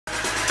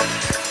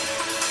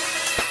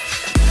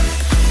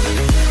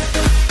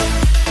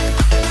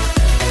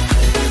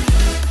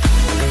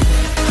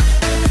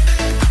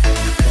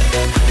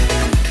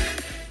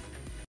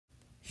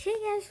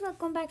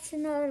welcome back to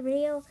another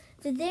video.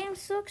 Today I'm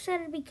so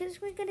excited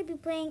because we're gonna be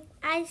playing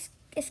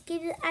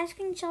Escape the Ice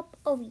Cream Shop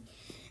Obby.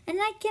 And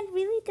I can't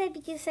really die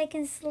because I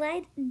can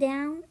slide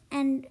down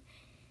and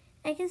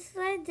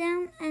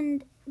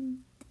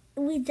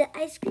with the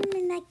ice cream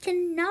and I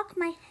can knock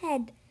my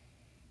head.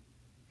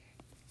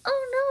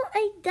 Oh no,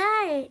 I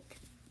died.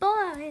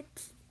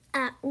 But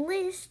at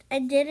least I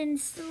didn't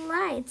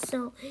slide,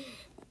 so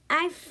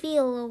I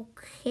feel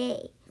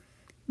okay.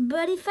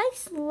 But if I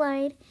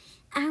slide,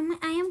 I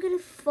am gonna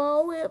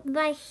fall with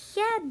my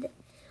head.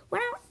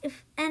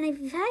 If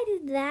I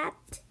did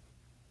that,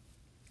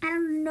 I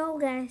don't know,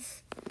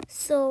 guys.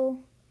 So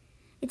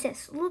it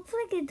says, looks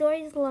like the door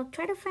is locked.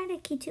 Try to find a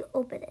key to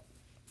open it.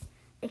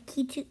 A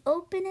key to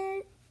open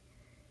it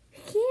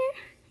here?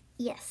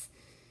 Yes.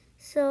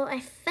 So I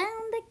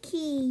found the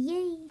key.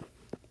 Yay!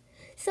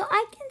 So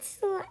I can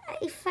still,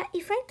 if I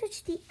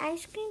touch the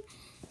ice cream,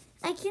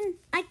 I can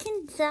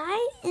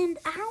die, and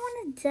I don't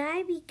want to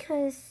die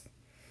because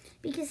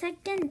if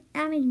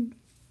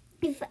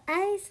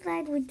I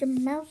slide with the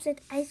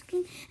melted ice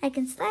cream, I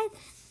can slide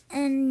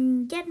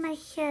and get my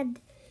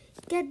head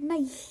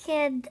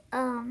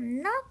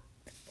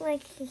knocked,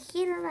 like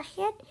hit on the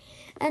head,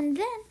 and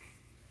then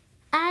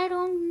I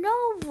don't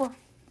know,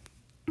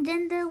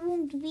 then there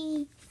won't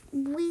be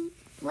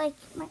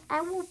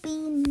I will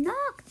be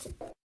knocked.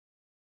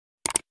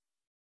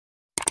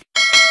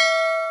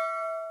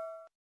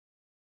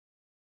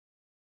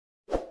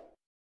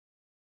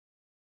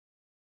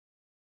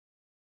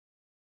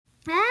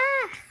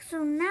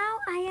 So now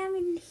I am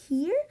in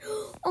here.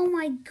 Oh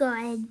my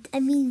god. I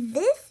mean,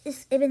 this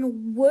is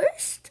even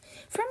worse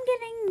from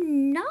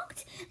getting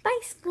knocked by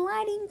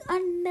sliding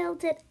on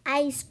melted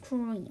ice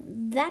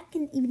cream. That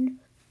can even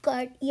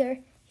cut your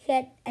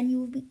head and you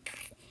will be...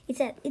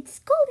 It's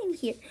cold in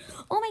here.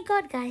 Oh my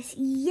god, guys.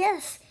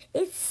 Yes,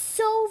 it's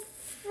so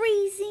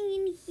freezing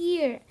in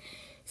here.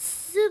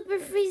 Super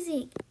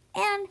freezing.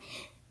 And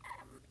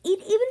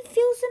it even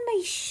feels in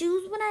my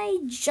shoes when I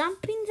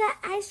jump in the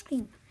ice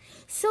cream.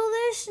 So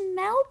there's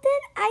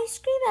melted ice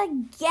cream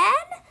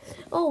again?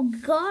 Oh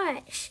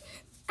gosh.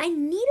 I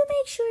need to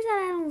make sure that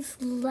I don't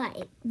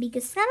slide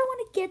because I don't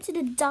want to get to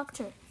the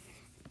doctor.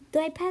 Do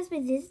I pass by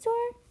this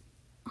door?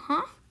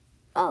 Huh?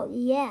 Oh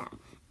yeah,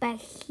 back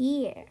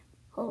here.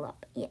 Hold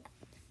up, yeah.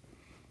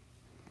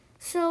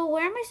 So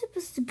where am I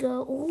supposed to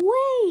go?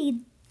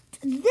 Wait,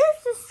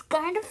 this is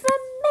kind of a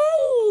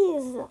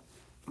maze.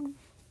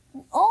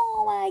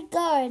 Oh my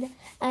god,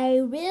 I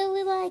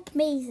really like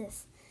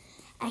mazes.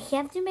 I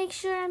have to make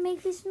sure I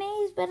make this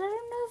maze, but I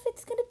don't know if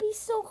it's gonna be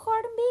so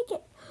hard to make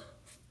it.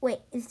 Wait,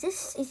 is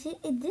it?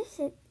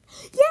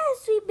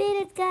 Yes, we made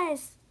it,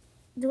 guys.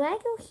 Do I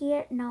go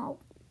here? No.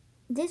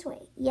 This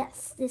way.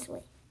 Yes, this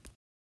way.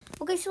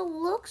 Okay, so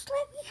looks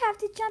like we have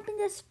to jump in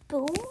the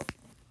spoon.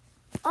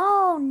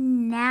 Oh,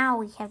 now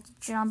we have to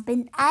jump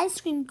in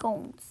ice cream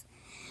cones.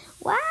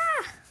 Wow.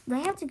 Do I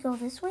have to go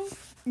this way?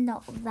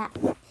 No, that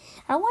way.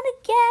 I want to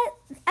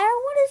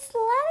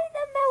slide in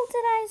the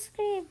melted ice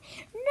cream.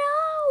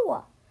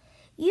 No!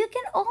 You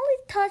can only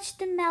touch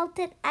the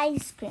melted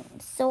ice cream.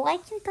 So I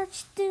can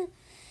touch the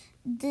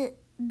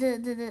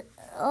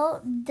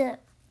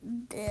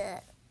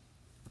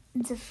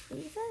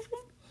freeze ice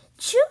cream?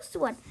 Choose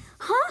one.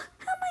 Huh?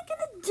 How am I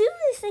gonna do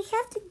this? I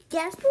have to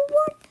guess for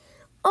one?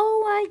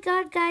 Oh my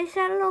god, guys,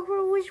 I don't know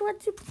which one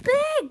to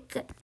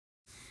pick.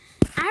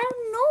 I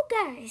don't know,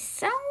 guys.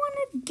 I don't want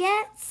to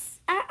guess.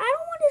 I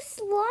don't want to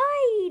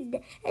slide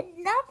and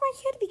knock my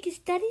head because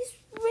that is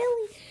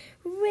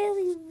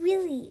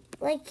really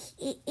like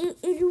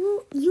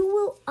you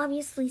will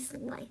obviously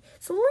slide.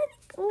 So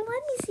let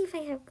me see if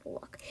I have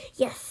luck.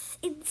 Yes,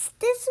 it's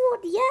this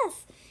one.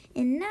 Yes,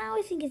 and now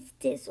I think it's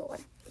this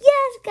one.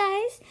 Yes,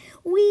 guys,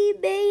 we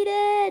made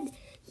it.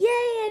 Yay,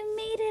 I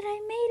made it.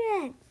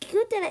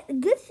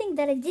 Good thing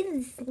that I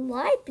didn't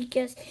slide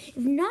because if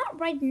not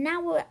right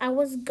now I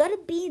was gonna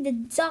be the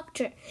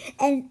doctor.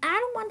 And I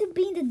don't want to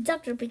be in the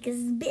doctor because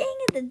being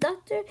in the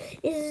doctor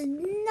is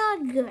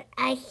not good.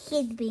 I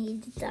hate being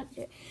in the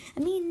doctor. I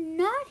mean,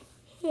 not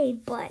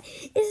hate, but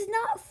it's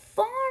not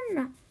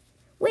fun.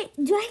 Wait,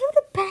 do I have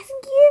the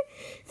passing gear?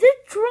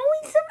 They're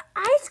throwing some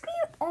ice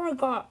cream? Oh my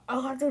god,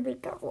 I have to be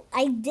careful.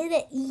 I did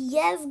it.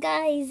 Yes,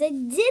 guys, I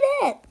did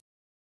it.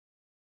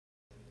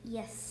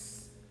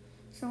 Yes.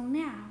 So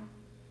now,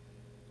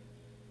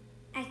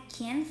 I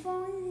can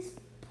fall in this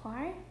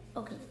part.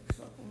 Okay,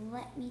 so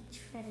let me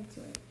try to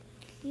do it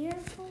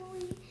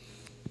carefully.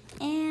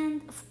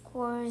 And of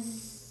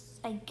course,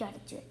 I gotta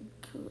do it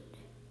good.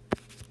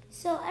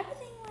 So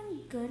everything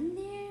went good in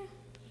there.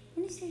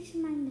 Let me see what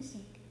am I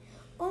missing.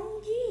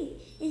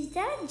 OMG, is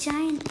that a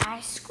giant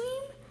ice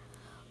cream?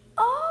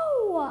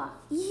 Oh,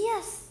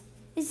 yes,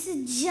 it's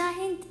a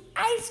giant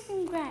ice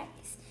cream,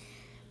 guys.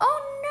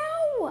 Oh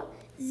no,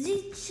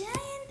 the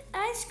giant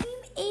ice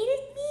cream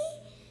ate me?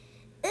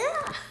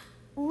 Ugh,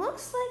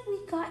 looks like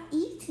we got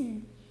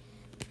eaten.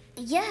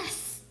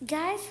 Yes,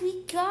 guys,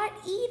 we got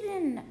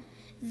eaten.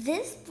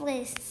 This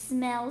place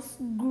smells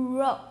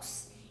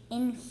gross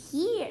in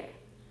here.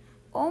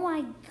 Oh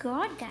my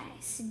god,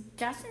 guys, it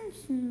doesn't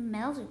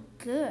smell so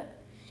good.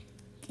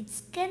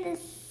 It's kind of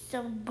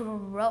so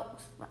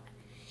gross.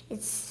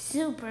 It's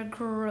super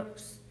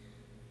gross.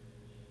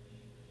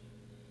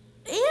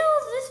 Ew,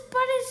 this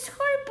butt is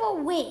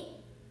horrible. Wait,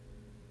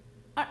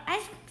 are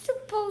I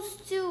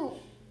supposed to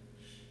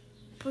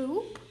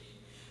poop?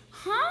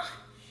 Huh?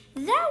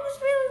 That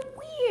was really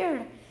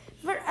weird.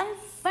 But I'm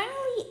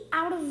finally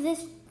out of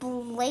this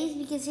place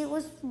because it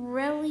was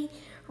really,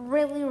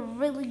 really,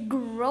 really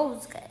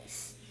gross,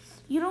 guys.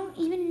 You don't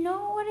even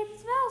know what it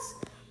smells.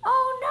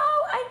 Oh no,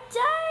 I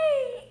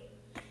died.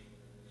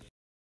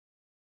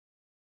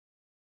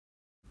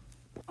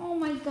 Oh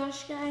my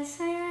gosh, guys,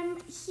 I am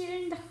here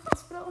in the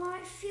hospital and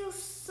I feel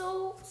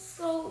so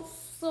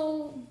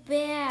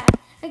bad.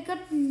 I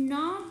got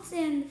knocked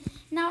and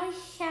now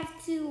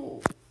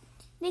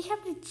they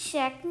have to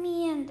check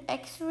me and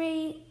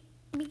x-ray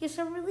because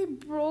I really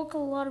broke a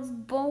lot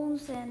of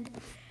bones and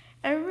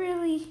I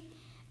really,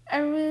 I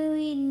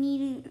really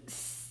need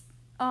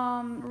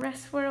to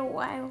rest for a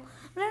while.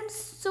 But I'm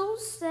so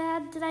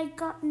sad that I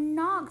got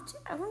knocked.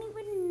 I don't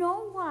even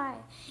know why.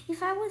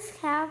 If I was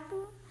happy,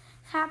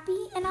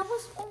 and I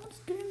was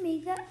almost gonna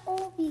make that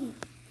obby.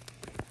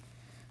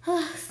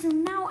 So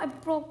now I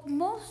broke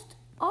most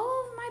all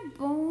of my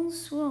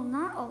bones. Well,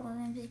 not all of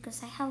them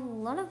because I have a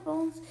lot of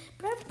bones,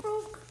 but I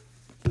broke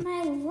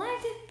my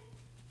leg,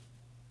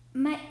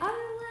 my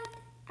other leg.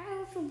 I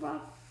also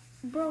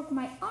broke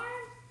my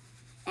arm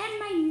and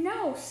my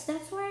nose.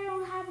 That's why I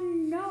don't have a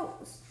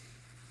nose.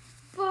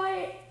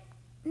 But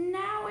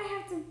now I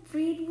have to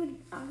breathe with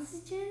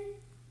oxygen.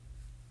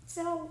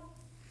 So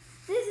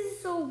this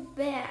is so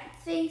bad.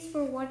 Thanks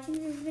for watching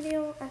this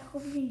video. I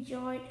hope you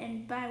enjoyed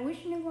and bye.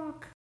 Wish me luck.